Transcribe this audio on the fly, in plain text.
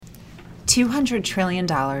$200 trillion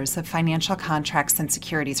of financial contracts and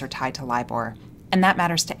securities are tied to LIBOR, and that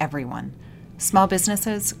matters to everyone: small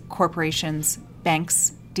businesses, corporations,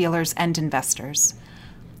 banks, dealers, and investors.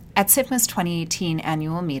 At SIFMA's 2018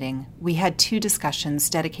 annual meeting, we had two discussions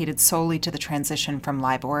dedicated solely to the transition from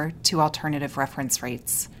LIBOR to alternative reference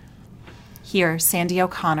rates. Here, Sandy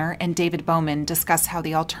O'Connor and David Bowman discuss how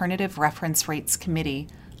the Alternative Reference Rates Committee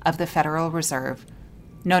of the Federal Reserve,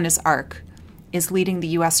 known as ARC, is leading the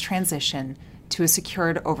U.S. transition to a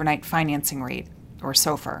secured overnight financing rate, or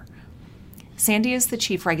SOFR. Sandy is the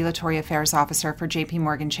Chief Regulatory Affairs Officer for J.P.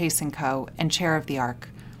 Morgan Chase & Co. and chair of the ARC.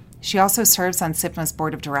 She also serves on SIFMA's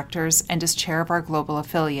board of directors and is chair of our global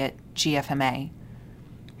affiliate, GFMA.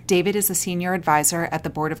 David is a senior advisor at the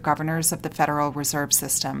Board of Governors of the Federal Reserve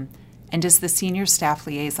System and is the senior staff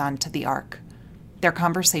liaison to the ARC. Their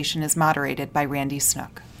conversation is moderated by Randy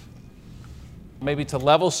Snook. Maybe to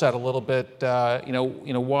level set a little bit,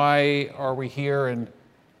 why are we here, and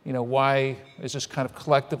why is this kind of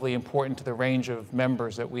collectively important to the range of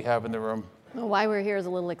members that we have in the room? Well, why we're here is a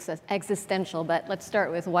little existential, but let's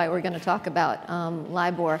start with why we're going to talk about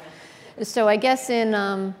LIBOR. So I guess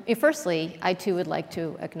firstly, I too would like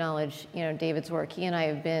to acknowledge, David's work. He and I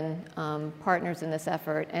have been partners in this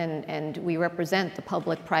effort, and we represent the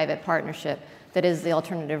public-private partnership that is the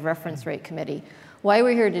Alternative Reference Rate Committee. Why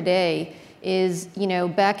we're here today is,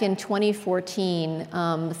 back in 2014,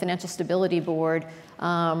 the Financial Stability Board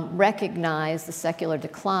recognized the secular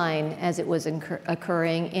decline as it was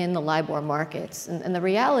occurring in the LIBOR markets. And the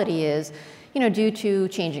reality is, due to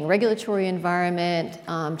changing regulatory environment,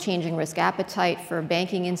 changing risk appetite for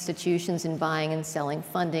banking institutions in buying and selling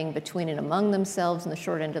funding between and among themselves in the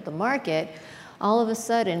short end of the market, all of a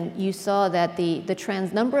sudden you saw that the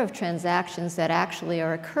number of transactions that actually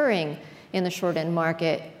are occurring in the short end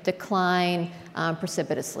market decline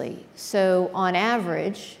precipitously. So on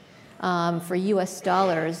average, for US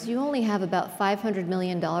dollars, you only have about $500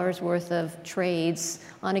 million worth of trades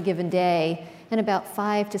on a given day and about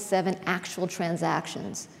 5 to 7 actual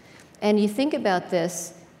transactions. And you think about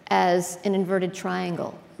this as an inverted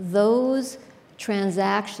triangle. Those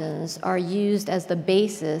transactions are used as the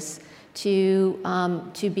basis to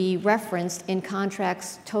be referenced in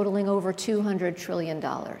contracts totaling over $200 trillion.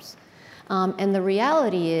 And the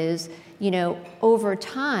reality is, over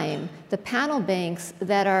time, the panel banks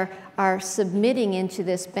that are submitting into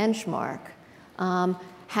this benchmark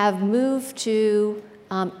have moved to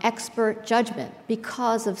expert judgment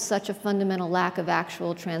because of such a fundamental lack of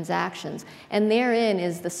actual transactions. And therein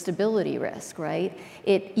is the stability risk, right?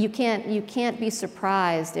 You can't be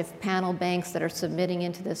surprised if panel banks that are submitting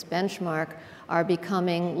into this benchmark are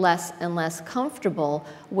becoming less and less comfortable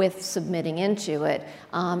with submitting into it.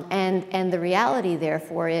 And the reality,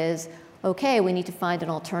 therefore, is, okay, we need to find an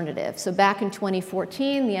alternative. So back in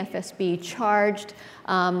 2014, the FSB charged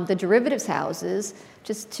the derivatives houses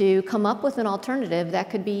just to come up with an alternative that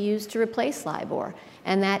could be used to replace LIBOR.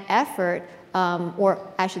 And that effort, or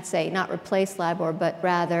I should say not replace LIBOR, but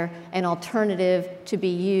rather an alternative to be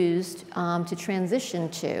used to transition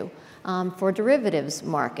to for derivatives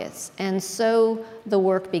markets. And so the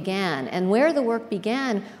work began. And where the work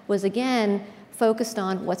began was, again, focused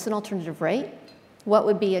on what's an alternative rate, what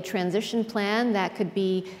would be a transition plan that could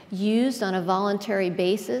be used on a voluntary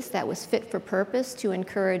basis that was fit for purpose to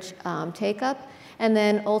encourage take-up, and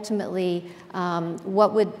then ultimately,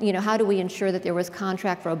 how do we ensure that there was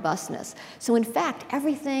contract robustness? So in fact,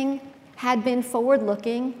 everything had been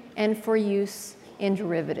forward-looking and for use in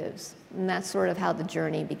derivatives. And that's sort of how the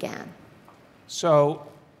journey began. So,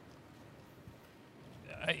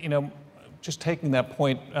 just taking that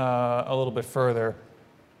point a little bit further,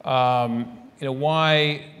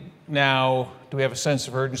 why now do we have a sense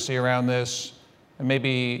of urgency around this? And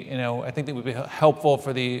maybe, I think that would be helpful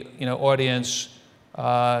for the, audience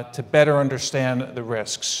to better understand the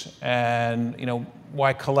risks and,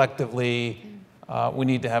 why collectively we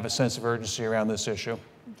need to have a sense of urgency around this issue.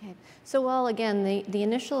 Okay. So, well, again, the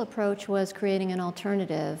initial approach was creating an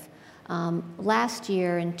alternative. Last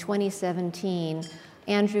year in 2017,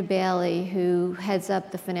 Andrew Bailey, who heads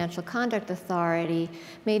up the Financial Conduct Authority,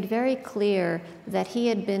 made very clear that he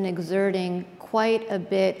had been exerting quite a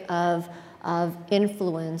bit of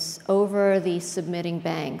influence over the submitting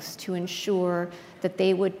banks to ensure that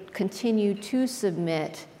they would continue to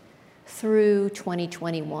submit through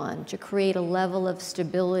 2021 to create a level of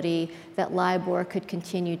stability that LIBOR could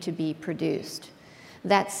continue to be produced.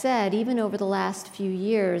 That said, even over the last few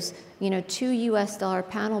years, 2 US dollar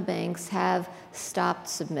panel banks have stopped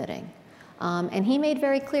submitting. And he made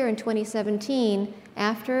very clear in 2017,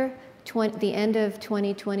 after the end of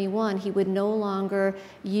 2021, he would no longer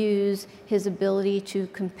use his ability to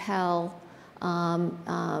compel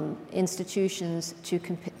institutions to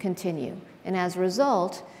continue. And as a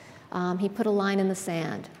result, he put a line in the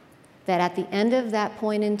sand that at the end of that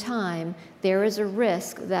point in time, there is a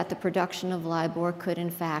risk that the production of LIBOR could in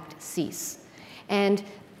fact cease. And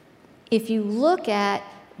if you look at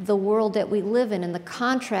the world that we live in and the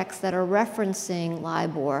contracts that are referencing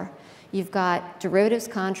LIBOR, you've got derivatives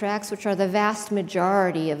contracts, which are the vast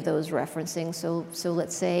majority of those referencing. So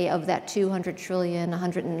let's say of that 200 trillion,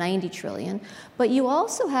 190 trillion. But you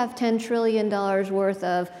also have $10 trillion worth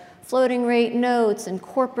of floating rate notes and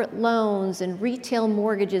corporate loans and retail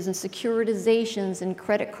mortgages and securitizations and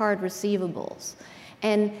credit card receivables.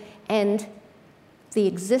 And the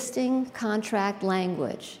existing contract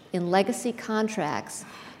language in legacy contracts,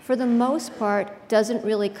 for the most part, doesn't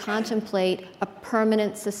really contemplate a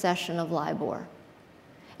permanent cessation of LIBOR.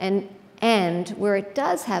 And where it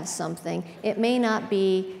does have something, it may not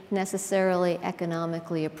be necessarily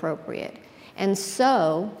economically appropriate. And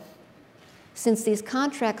so, since these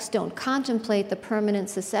contracts don't contemplate the permanent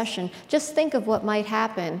cessation, just think of what might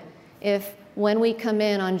happen if, when we come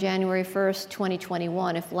in on January 1st,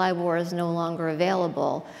 2021, if LIBOR is no longer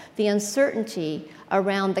available, the uncertainty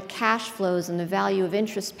around the cash flows and the value of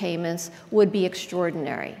interest payments would be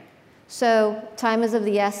extraordinary. So time is of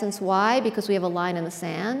the essence. Why? Because we have a line in the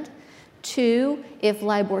sand. 2, if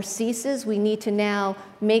LIBOR ceases, we need to now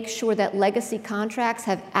make sure that legacy contracts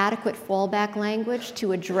have adequate fallback language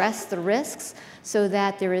to address the risks so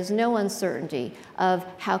that there is no uncertainty of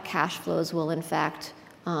how cash flows will in fact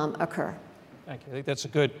occur. Thank you. I think that's a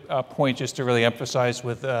good point just to really emphasize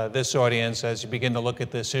with this audience as you begin to look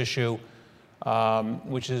at this issue,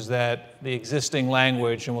 which is that the existing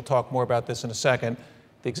language, and we'll talk more about this in a second,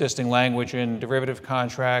 the existing language in derivative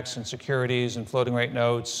contracts and securities and floating rate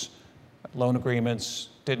notes, loan agreements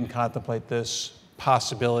didn't contemplate this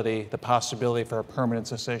possibility, the possibility for a permanent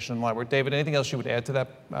cessation in LIBOR. David, anything else you would add to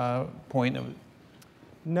that point?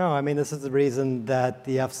 No, I mean, this is the reason that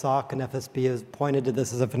the FSOC and FSB has pointed to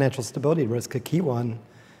this as a financial stability risk, a key one,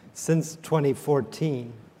 since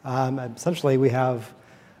 2014. Essentially, we have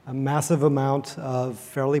a massive amount of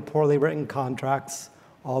fairly poorly written contracts,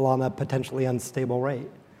 all on a potentially unstable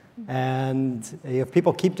rate. And if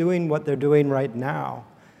people keep doing what they're doing right now,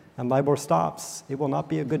 and LIBOR stops, it will not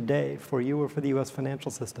be a good day for you or for the US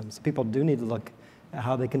financial system. So people do need to look at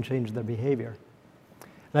how they can change their behavior.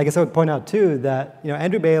 And I guess I would point out too that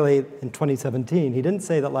Andrew Bailey in 2017, he didn't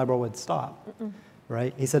say that LIBOR would stop,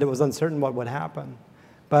 right? He said it was uncertain what would happen.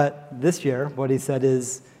 But this year, what he said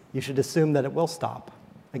is you should assume that it will stop.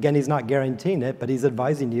 Again, he's not guaranteeing it, but he's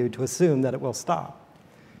advising you to assume that it will stop.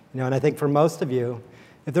 And I think for most of you,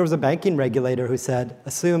 if there was a banking regulator who said,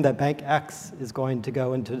 assume that bank X is going to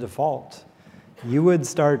go into default, you would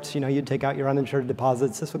start, you'd take out your uninsured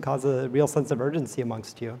deposits. This would cause a real sense of urgency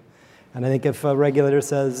amongst you. And I think if a regulator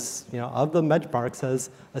says, of the benchmark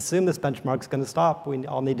says, assume this benchmark's going to stop, we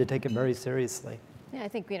all need to take it very seriously. Yeah, I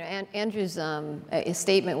think Andrew's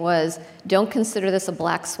statement was, don't consider this a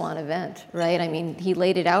black swan event, right? I mean, he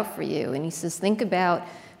laid it out for you, and he says, think about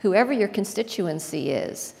whoever your constituency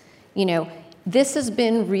is. This has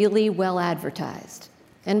been really well advertised.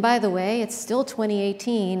 And by the way, it's still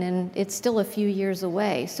 2018, and it's still a few years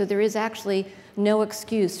away. So there is actually no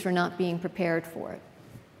excuse for not being prepared for it.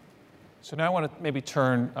 So now I want to maybe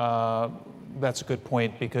turn, that's a good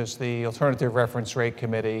point, because the Alternative Reference Rate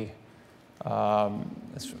Committee,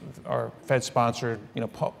 our Fed-sponsored,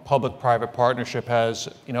 public-private partnership has,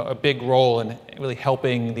 a big role in really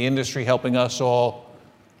helping the industry, helping us all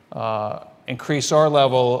increase our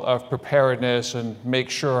level of preparedness and make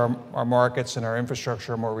sure our markets and our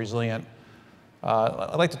infrastructure are more resilient.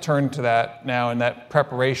 I'd like to turn to that now and that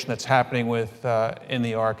preparation that's happening with in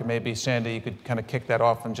the ARC, and maybe Sandy, you could kind of kick that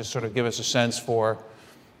off and just sort of give us a sense for,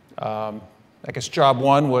 I guess job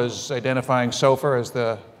one was identifying SOFR as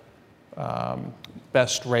the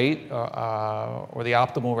best rate or the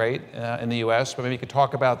optimal rate in the US, but maybe you could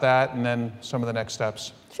talk about that and then some of the next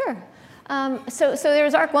steps. Sure. So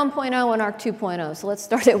there's ARC 1.0 and ARC 2.0. So let's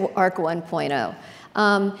start at ARC 1.0.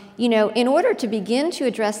 In order to begin to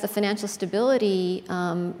address the financial stability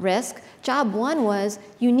risk, job one was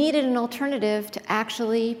you needed an alternative to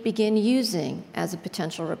actually begin using as a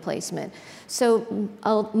potential replacement. So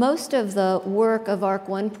most of the work of ARC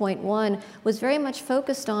 1.1 was very much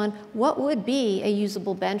focused on what would be a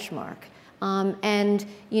usable benchmark. And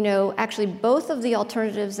actually both of the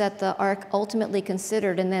alternatives that the ARC ultimately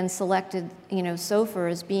considered and then selected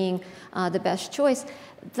SOFR as being the best choice,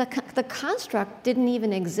 the construct didn't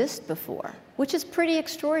even exist before, which is pretty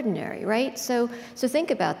extraordinary, right? So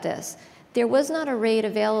think about this. There was not a rate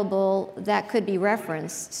available that could be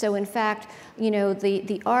referenced. So in fact,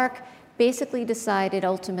 the ARC basically decided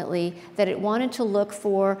ultimately that it wanted to look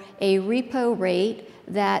for a repo rate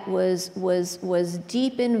that was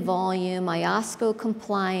deep in volume, IOSCO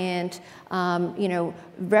compliant,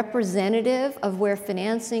 representative of where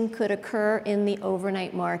financing could occur in the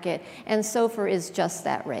overnight market. And SOFR is just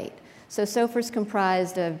that rate. So SOFR is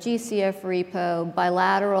comprised of GCF repo,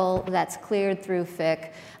 bilateral that's cleared through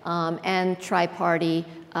FIC, and tri-party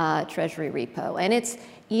treasury repo. And it's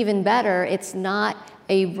even better, it's not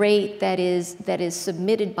a rate that is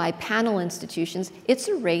submitted by panel institutions. It's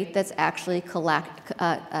a rate that's actually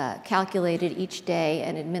calculated each day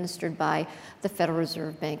and administered by the Federal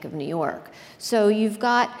Reserve Bank of New York. So you've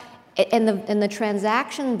got, and the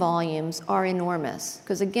transaction volumes are enormous,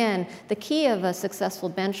 because again, the key of a successful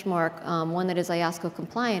benchmark, one that is IOSCO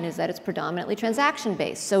compliant, is that it's predominantly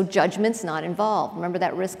transaction-based, so judgment's not involved. Remember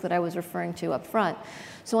that risk that I was referring to up front.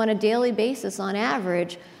 So on a daily basis, on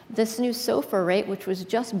average, this new SOFR rate, which was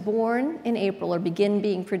just born in April or begin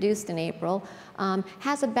being produced in April,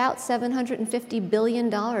 has about $750 billion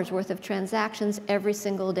worth of transactions every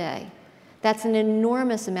single day. That's an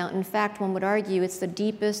enormous amount. In fact, one would argue it's the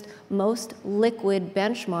deepest, most liquid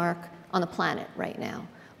benchmark on the planet right now,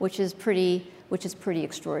 which is pretty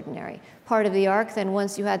extraordinary. Part of the ARC then,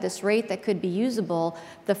 once you had this rate that could be usable,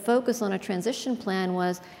 the focus on a transition plan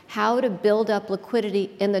was how to build up liquidity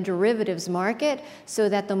in the derivatives market so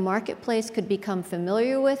that the marketplace could become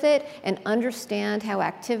familiar with it and understand how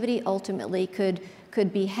activity ultimately could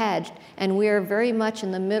be hedged. And we're very much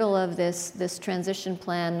in the middle of this transition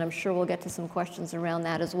plan, and I'm sure we'll get to some questions around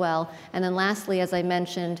that as well. And then lastly, as I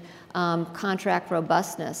mentioned, contract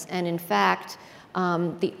robustness. And in fact,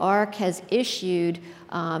 the ARC has issued,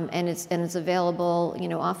 and it's available,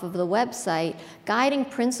 off of the website, guiding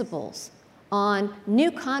principles on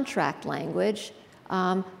new contract language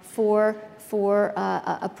for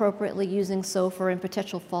appropriately using SOFR and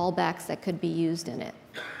potential fallbacks that could be used in it.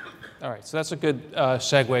 All right, so that's a good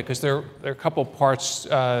segue, because there are a couple parts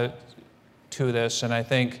to this, and I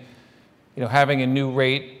think having a new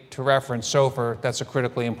rate to reference SOFR, that's a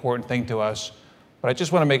critically important thing to us. But I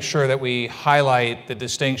just want to make sure that we highlight the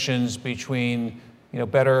distinctions between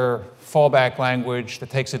better fallback language that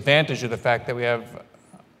takes advantage of the fact that we have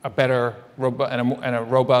a better and a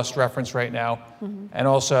robust reference right now, and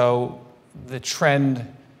also the trend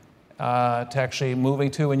to actually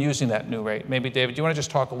moving to and using that new rate. Maybe, David, do you want to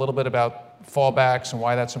just talk a little bit about fallbacks and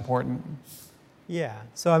why that's important? Yeah,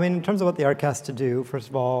 so in terms of what the ARC has to do, first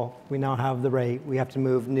of all, we now have the rate. We have to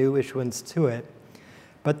move new issuance to it.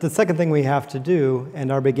 But the second thing we have to do,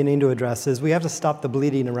 and are beginning to address, is we have to stop the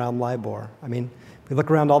bleeding around LIBOR. If we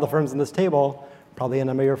look around all the firms in this table, probably a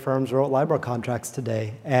number of your firms wrote LIBOR contracts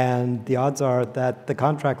today, and the odds are that the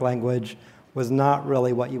contract language was not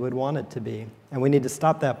really what you would want it to be. And we need to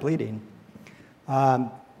stop that bleeding.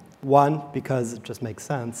 One, because it just makes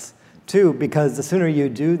sense. Two, because the sooner you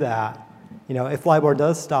do that, if LIBOR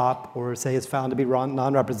does stop, or say is found to be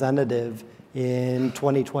non-representative in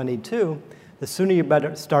 2022, the sooner you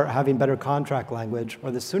better start having better contract language,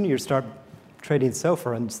 or the sooner you start trading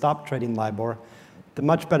SOFR and stop trading LIBOR, the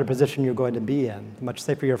much better position you're going to be in, the much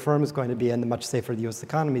safer your firm is going to be in, the much safer the US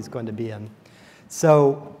economy is going to be in.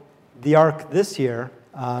 So the ARC this year,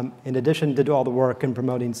 in addition to do all the work in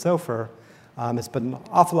promoting SOFR, has put an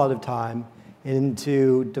awful lot of time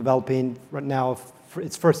into developing right now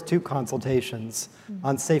its first two consultations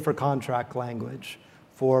on safer contract language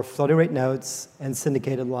for floating rate notes and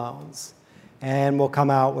syndicated loans. And we'll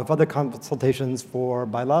come out with other consultations for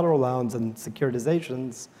bilateral loans and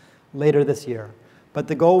securitizations later this year. But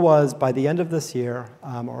the goal was, by the end of this year,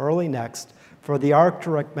 or early next, for the ARC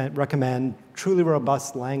to recommend truly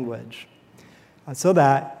robust language, so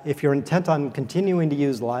that if you're intent on continuing to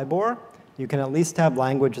use LIBOR, you can at least have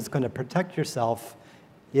language that's going to protect yourself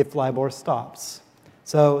if LIBOR stops.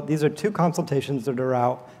 So these are two consultations that are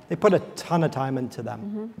out. They put a ton of time into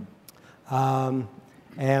them.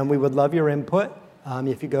 And we would love your input.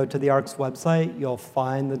 If you go to the ARC's website, you'll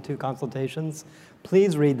find the two consultations.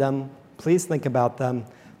 Please read them. Please think about them.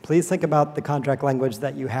 Please think about the contract language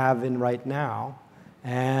that you have in right now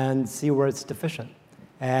and see where it's deficient.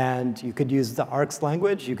 And you could use the ARC's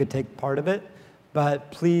language. You could take part of it.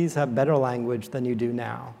 But please have better language than you do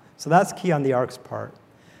now. So that's key on the ARC's part.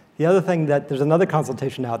 The other thing there's another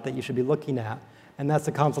consultation out that you should be looking at, and that's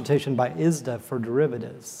a consultation by ISDA for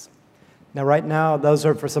derivatives. Now, right now, those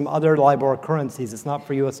are for some other LIBOR currencies. It's not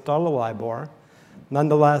for US dollar LIBOR.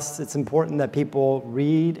 Nonetheless, it's important that people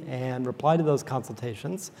read and reply to those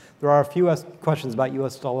consultations. There are a few questions about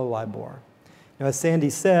US dollar LIBOR. Now, as Sandy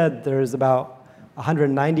said, there's about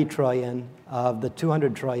 190 trillion of the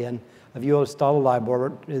 200 trillion of US dollar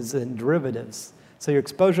LIBOR is in derivatives. So your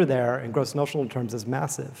exposure there in gross notional terms is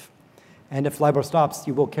massive. And if LIBOR stops,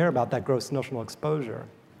 you will care about that gross notional exposure.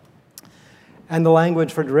 And the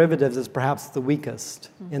language for derivatives is perhaps the weakest,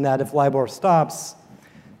 in that if LIBOR stops,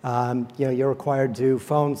 you're required to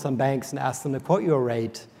phone some banks and ask them to quote you a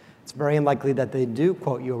rate. It's very unlikely that they do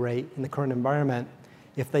quote you a rate in the current environment.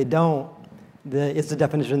 If they don't, the ISDA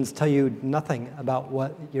definitions tell you nothing about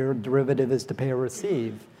what your derivative is to pay or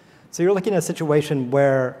receive. So you're looking at a situation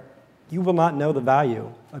where you will not know the value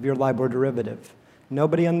of your LIBOR derivative.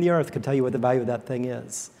 Nobody on the earth could tell you what the value of that thing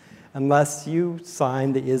is, unless you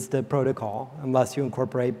sign the ISDA protocol, unless you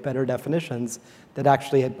incorporate better definitions that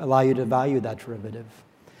actually allow you to value that derivative.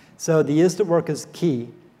 So the ISDA work is key,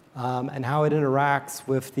 and how it interacts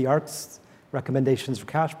with the ARC's recommendations for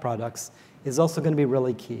cash products is also going to be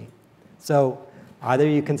really key. So either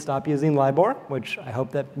you can stop using LIBOR, which I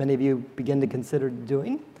hope that many of you begin to consider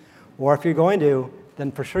doing, or if you're going to,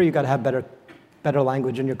 then for sure you've got to have better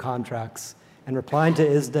language in your contracts. And replying to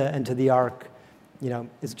ISDA and to the ARC,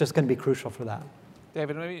 is just going to be crucial for that.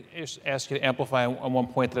 David, let me just ask you to amplify on one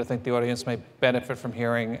point that I think the audience may benefit from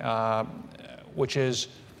hearing, which is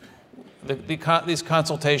these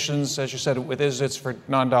consultations, as you said, with ISDA, it's for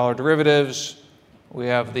non-dollar derivatives. We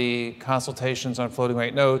have the consultations on floating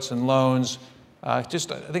rate notes and loans. I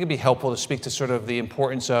think it'd be helpful to speak to sort of the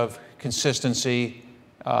importance of consistency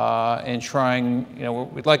and trying,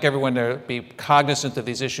 we'd like everyone to be cognizant of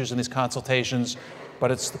these issues in these consultations,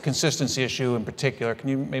 but it's the consistency issue in particular. Can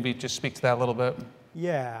you maybe just speak to that a little bit?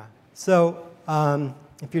 Yeah. So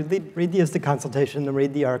if you read the ISDA consultation and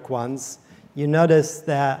read the ARC ones, you notice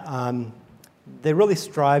that they really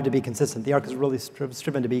strive to be consistent. The ARC is really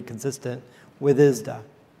striven to be consistent with ISDA.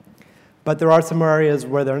 But there are some areas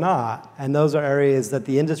where they're not, and those are areas that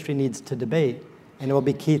the industry needs to debate, and it will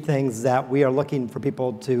be key things that we are looking for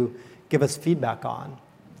people to give us feedback on.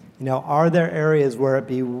 Are there areas where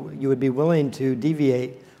you would be willing to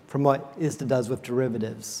deviate from what ISDA does with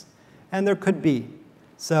derivatives? And there could be.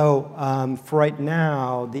 So for right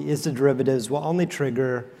now, the ISDA derivatives will only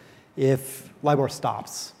trigger if LIBOR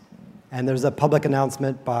stops. And there's a public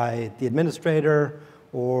announcement by the administrator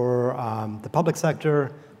or the public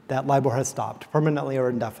sector that LIBOR has stopped, permanently or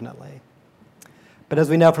indefinitely. But as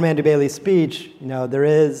we know from Andrew Bailey's speech, there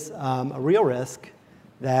is a real risk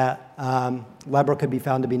that LIBOR could be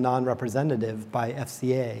found to be non-representative by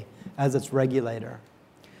FCA as its regulator.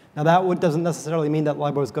 Now that doesn't necessarily mean that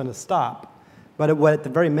LIBOR is going to stop, but at the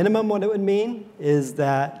very minimum what it would mean is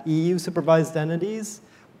that EU supervised entities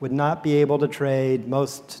would not be able to trade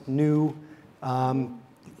most new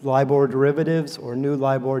LIBOR derivatives or new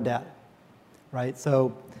LIBOR debt, right?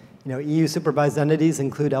 So, EU supervised entities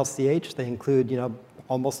include LCH. They include,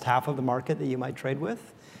 almost half of the market that you might trade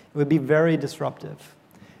with. It would be very disruptive.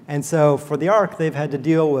 And so for the ARC, they've had to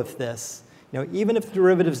deal with this. Even if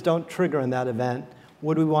derivatives don't trigger in that event,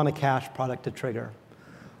 would we want a cash product to trigger?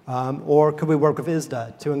 Or could we work with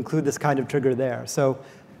ISDA to include this kind of trigger there? So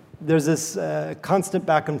there's this constant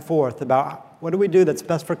back and forth about what do we do that's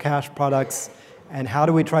best for cash products, and how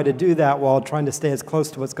do we try to do that while trying to stay as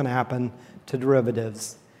close to what's going to happen to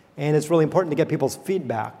derivatives. And it's really important to get people's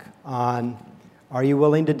feedback on, are you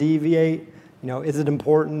willing to deviate? Is it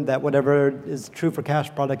important that whatever is true for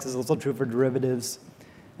cash products is also true for derivatives?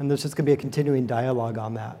 And there's just going to be a continuing dialogue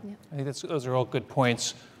on that. Yeah. I think those are all good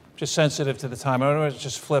points. Just sensitive to the time. I want to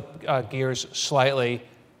just flip gears slightly.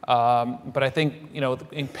 But I think, the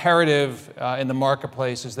imperative in the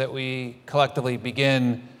marketplace is that we collectively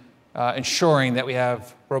begin ensuring that we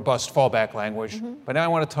have robust fallback language. Mm-hmm. But now I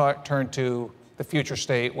want to turn to the future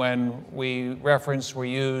state when we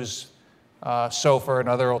use SOFR and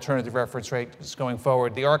other alternative reference rates going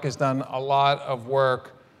forward. The ARC has done a lot of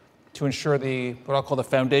work to ensure what I'll call the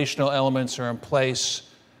foundational elements are in place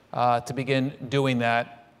to begin doing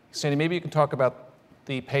that. Sandy, maybe you can talk about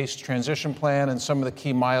the PACE transition plan and some of the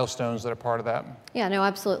key milestones that are part of that. Yeah, no,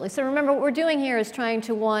 absolutely. So remember, what we're doing here is trying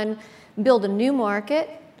to, one, build a new market,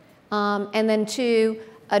 and then two,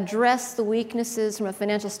 address the weaknesses from a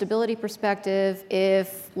financial stability perspective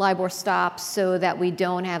if LIBOR stops so that we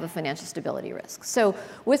don't have a financial stability risk. So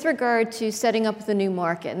with regard to setting up the new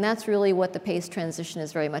market, and that's really what the PACE transition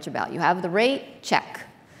is very much about. You have the rate, check.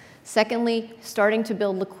 Secondly, starting to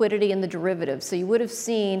build liquidity in the derivatives. So you would have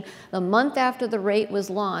seen the month after the rate was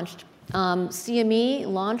launched, CME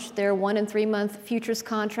launched their 1- and 3-month futures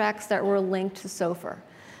contracts that were linked to SOFR.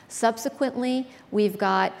 Subsequently, we've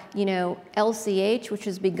got, LCH, which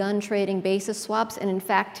has begun trading basis swaps, and in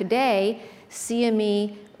fact today,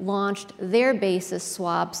 CME launched their basis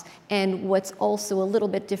swaps, and what's also a little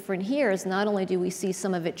bit different here is not only do we see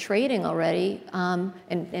some of it trading already,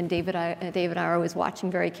 and David and I are always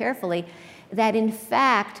watching very carefully, that in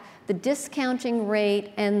fact, the discounting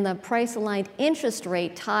rate and the price-aligned interest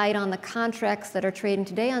rate tied on the contracts that are trading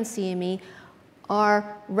today on CME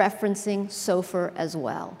are referencing SOFR as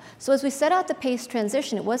well. So as we set out the PACE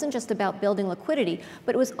transition, it wasn't just about building liquidity,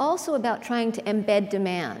 but it was also about trying to embed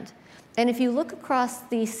demand. And if you look across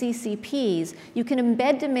the CCPs, you can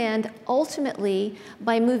embed demand ultimately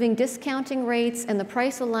by moving discounting rates and the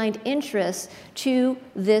price-aligned interest to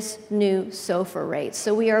this new SOFR rate.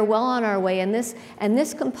 So we are well on our way, and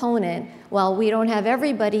this component, while we don't have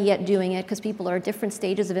everybody yet doing it because people are at different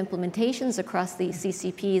stages of implementations across the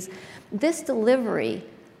CCPs, this delivery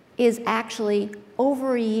is actually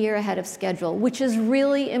over a year ahead of schedule, which is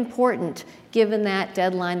really important given that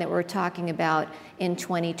deadline that we're talking about in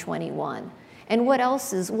 2021. And what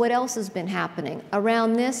else has been happening?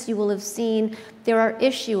 Around this, you will have seen there are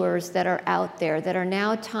issuers that are out there that are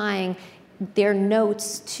now tying their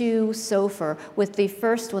notes to SOFR, with the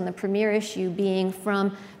first one, the premier issue, being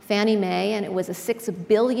from Fannie Mae, and it was a $6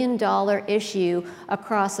 billion issue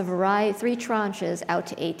across a variety, 3 tranches out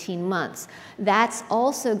to 18 months. That's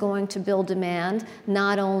also going to build demand,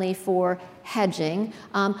 not only for hedging,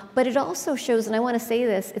 but it also shows, and I want to say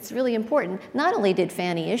this, it's really important, not only did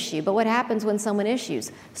Fannie issue, but what happens when someone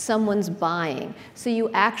issues? Someone's buying. So you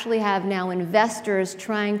actually have now investors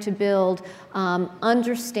trying to build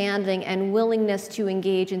understanding and willingness to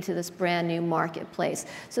engage into this brand new marketplace.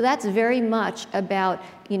 So that's very much about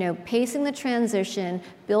pacing the transition,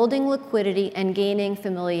 building liquidity, and gaining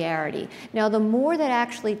familiarity. Now, the more that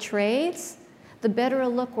actually trades, the better a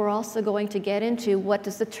look we're also going to get into what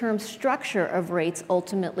does the term structure of rates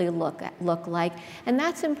ultimately look like. And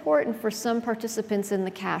that's important for some participants in the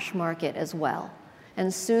cash market as well.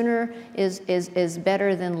 And sooner is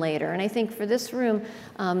better than later. And I think for this room,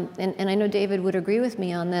 and I know David would agree with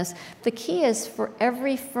me on this, the key is for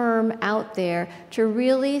every firm out there to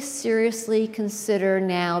really seriously consider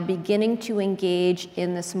now beginning to engage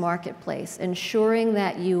in this marketplace, ensuring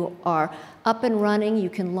that you are up and running, you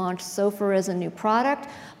can launch SOFR as a new product,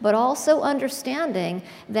 but also understanding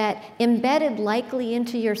that embedded likely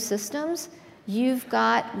into your systems, you've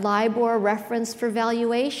got LIBOR referenced for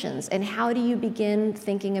valuations, and how do you begin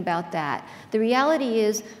thinking about that? The reality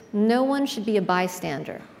is no one should be a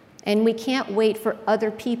bystander, and we can't wait for other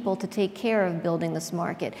people to take care of building this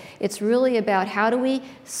market. It's really about how do we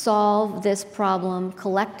solve this problem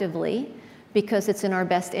collectively, because it's in our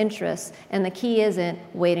best interests, and the key isn't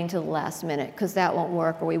waiting till the last minute, because that won't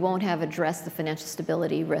work, or we won't have addressed the financial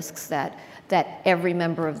stability risks that every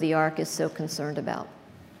member of the ARC is so concerned about.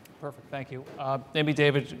 Perfect, thank you. Maybe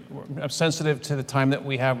David, I'm sensitive to the time that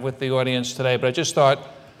we have with the audience today, but I just thought,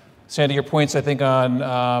 Sandy, your points I think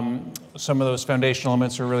on some of those foundational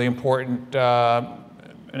elements are really important, and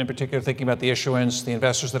in particular thinking about the issuance, the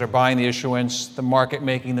investors that are buying the issuance, the market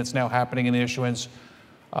making that's now happening in the issuance.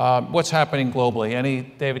 What's happening globally?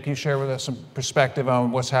 David, can you share with us some perspective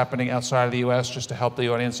on what's happening outside of the U.S. just to help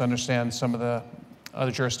the audience understand some of the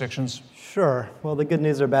other jurisdictions? Sure. Well, the good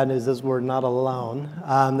news or bad news is we're not alone.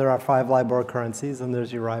 There are 5 LIBOR currencies, and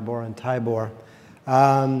there's Euribor and TIBOR.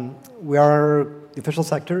 The official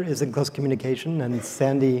sector is in close communication, and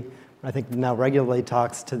Sandy, I think, now regularly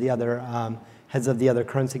talks to the other heads of the other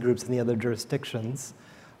currency groups in the other jurisdictions.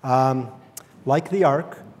 Like the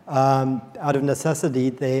ARC, out of necessity,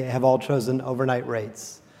 they have all chosen overnight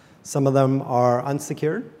rates. Some of them are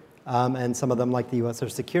unsecured, and some of them, like the US, are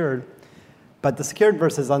secured. But the secured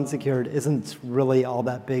versus unsecured isn't really all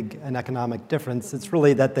that big an economic difference. It's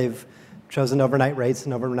really that they've chosen overnight rates,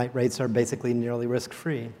 and overnight rates are basically nearly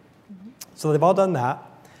risk-free. So they've all done that.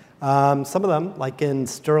 Some of them, like in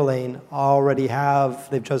sterling,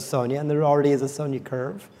 they've chosen SONIA, and there already is a SONIA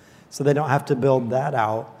curve, so they don't have to build that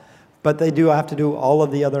out. But they do have to do all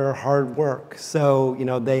of the other hard work. So,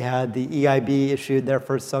 they had the EIB issued their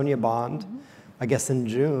first SONIA bond, I guess in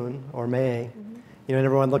June or May. And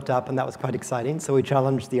everyone looked up, and that was quite exciting. So we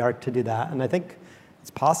challenged the ARC to do that. And I think it's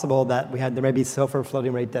possible that there may be SOFR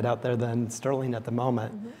floating rate debt out there than sterling at the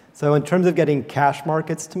moment. So in terms of getting cash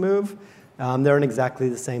markets to move, they're in exactly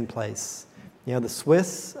the same place. The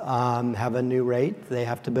Swiss have a new rate. They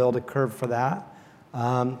have to build a curve for that.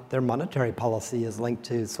 Their monetary policy is linked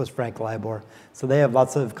to Swiss franc LIBOR. So they have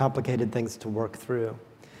lots of complicated things to work through.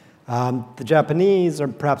 The Japanese are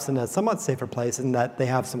perhaps in a somewhat safer place in that they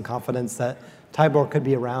have some confidence that LIBOR could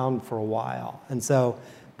be around for a while. And so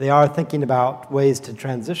they are thinking about ways to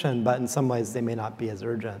transition, but in some ways they may not be as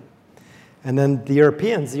urgent. And then the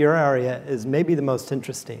Europeans, the euro area, is maybe the most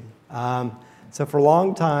interesting. So for a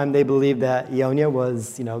long time, they believed that Ionia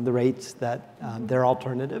was, the rate that their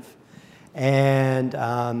alternative. And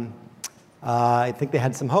I think they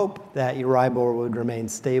had some hope that Euribor would remain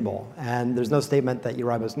stable. And there's no statement that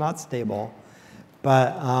Euribor is not stable,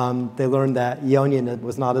 but they learned that Ionia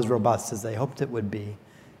was not as robust as they hoped it would be.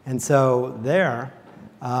 And so there,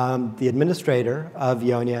 the administrator of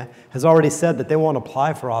Ionia has already said that they won't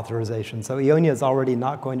apply for authorization. So Ionia is already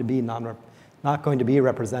not going to be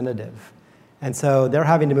representative. And so they're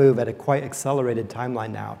having to move at a quite accelerated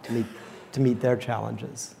timeline now to meet their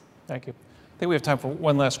challenges. Thank you. I think we have time for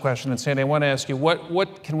one last question. And Sandy, I want to ask you,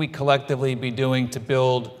 what can we collectively be doing to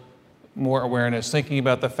build more awareness, thinking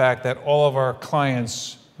about the fact that all of our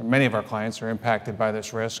clients, or many of our clients, are impacted by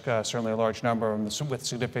this risk, certainly a large number of them with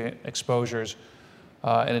significant exposures,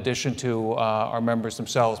 in addition to our members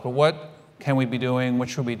themselves. But what can we be doing, what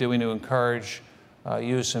should we be doing to encourage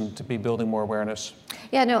use and to be building more awareness?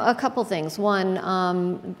 Yeah, no, a couple things. One,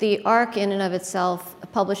 the ARC in and of itself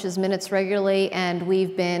publishes minutes regularly, and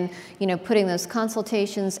we've been, putting those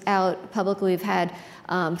consultations out publicly. We've had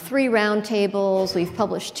 3 roundtables, we've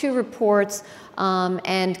published 2 reports,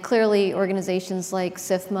 and clearly organizations like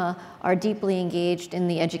SIFMA are deeply engaged in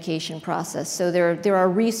the education process. So there are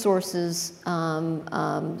resources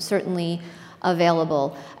certainly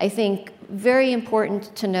available. I think very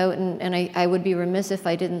important to note, and I would be remiss if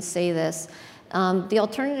I didn't say this, the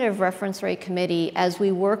Alternative Reference Rate Committee, as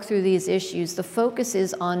we work through these issues, the focus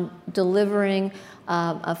is on delivering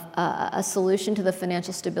a solution to the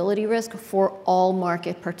financial stability risk for all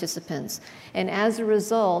market participants. And as a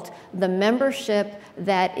result, the membership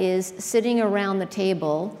that is sitting around the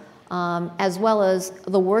table, as well as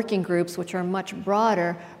the working groups, which are much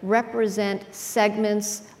broader, represent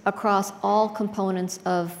segments across all components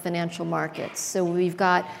of financial markets. So we've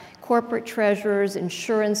got corporate treasurers,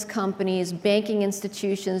 insurance companies, banking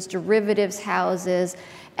institutions, derivatives houses,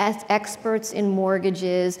 experts in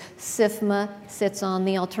mortgages. SIFMA sits on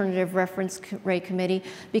the Alternative Reference Rate Committee,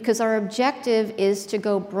 because our objective is to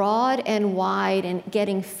go broad and wide and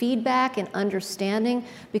getting feedback and understanding,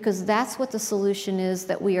 because that's what the solution is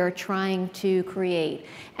that we are trying to create.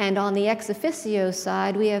 And on the ex officio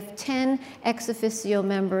side, we have 10 ex officio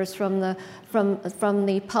members from the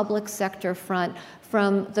public sector front,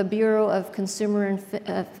 from the Bureau of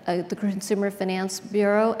the Consumer Finance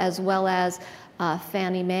Bureau, as well as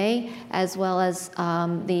Fannie Mae, as well as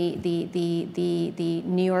the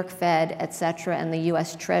New York Fed, et cetera, and the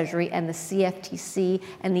US Treasury, and the CFTC,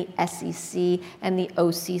 and the SEC, and the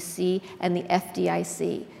OCC, and the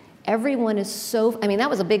FDIC. Everyone is that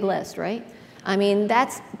was a big list, right?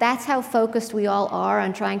 That's how focused we all are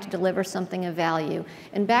on trying to deliver something of value.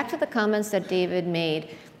 And back to the comments that David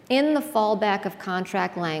made, in the fallback of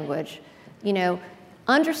contract language,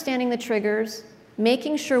 understanding the triggers,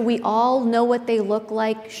 making sure we all know what they look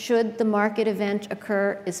like should the market event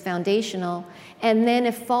occur is foundational. And then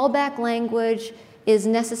if fallback language is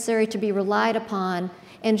necessary to be relied upon,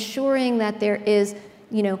 ensuring that there is,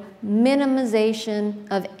 minimization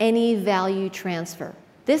of any value transfer.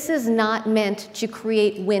 This is not meant to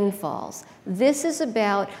create windfalls. This is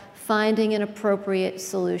about finding an appropriate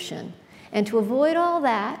solution. And to avoid all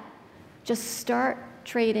that, just start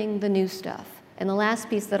trading the new stuff. And the last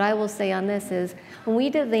piece that I will say on this is, when we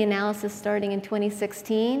did the analysis starting in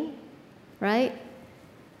 2016, right,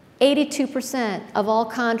 82% of all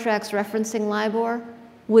contracts referencing LIBOR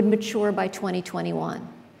would mature by 2021.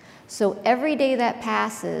 So every day that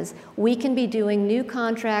passes, we can be doing new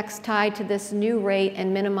contracts tied to this new rate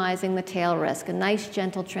and minimizing the tail risk, a nice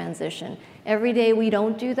gentle transition. Every day we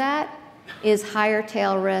don't do that is higher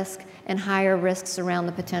tail risk and higher risks around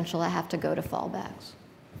the potential that have to go to fallbacks.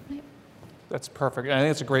 Right? That's perfect. And I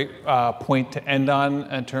think it's a great point to end on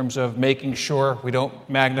in terms of making sure we don't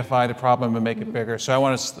magnify the problem and make it bigger. So I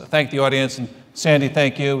want to thank the audience. And Sandy,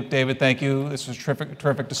 thank you. David, thank you. This was a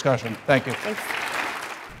terrific discussion. Thank you. Thanks.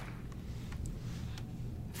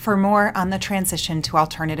 For more on the transition to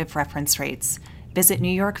alternative reference rates, visit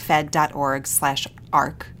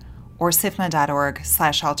newyorkfed.org/ARC or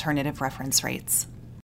sifma.org/alternative reference rates.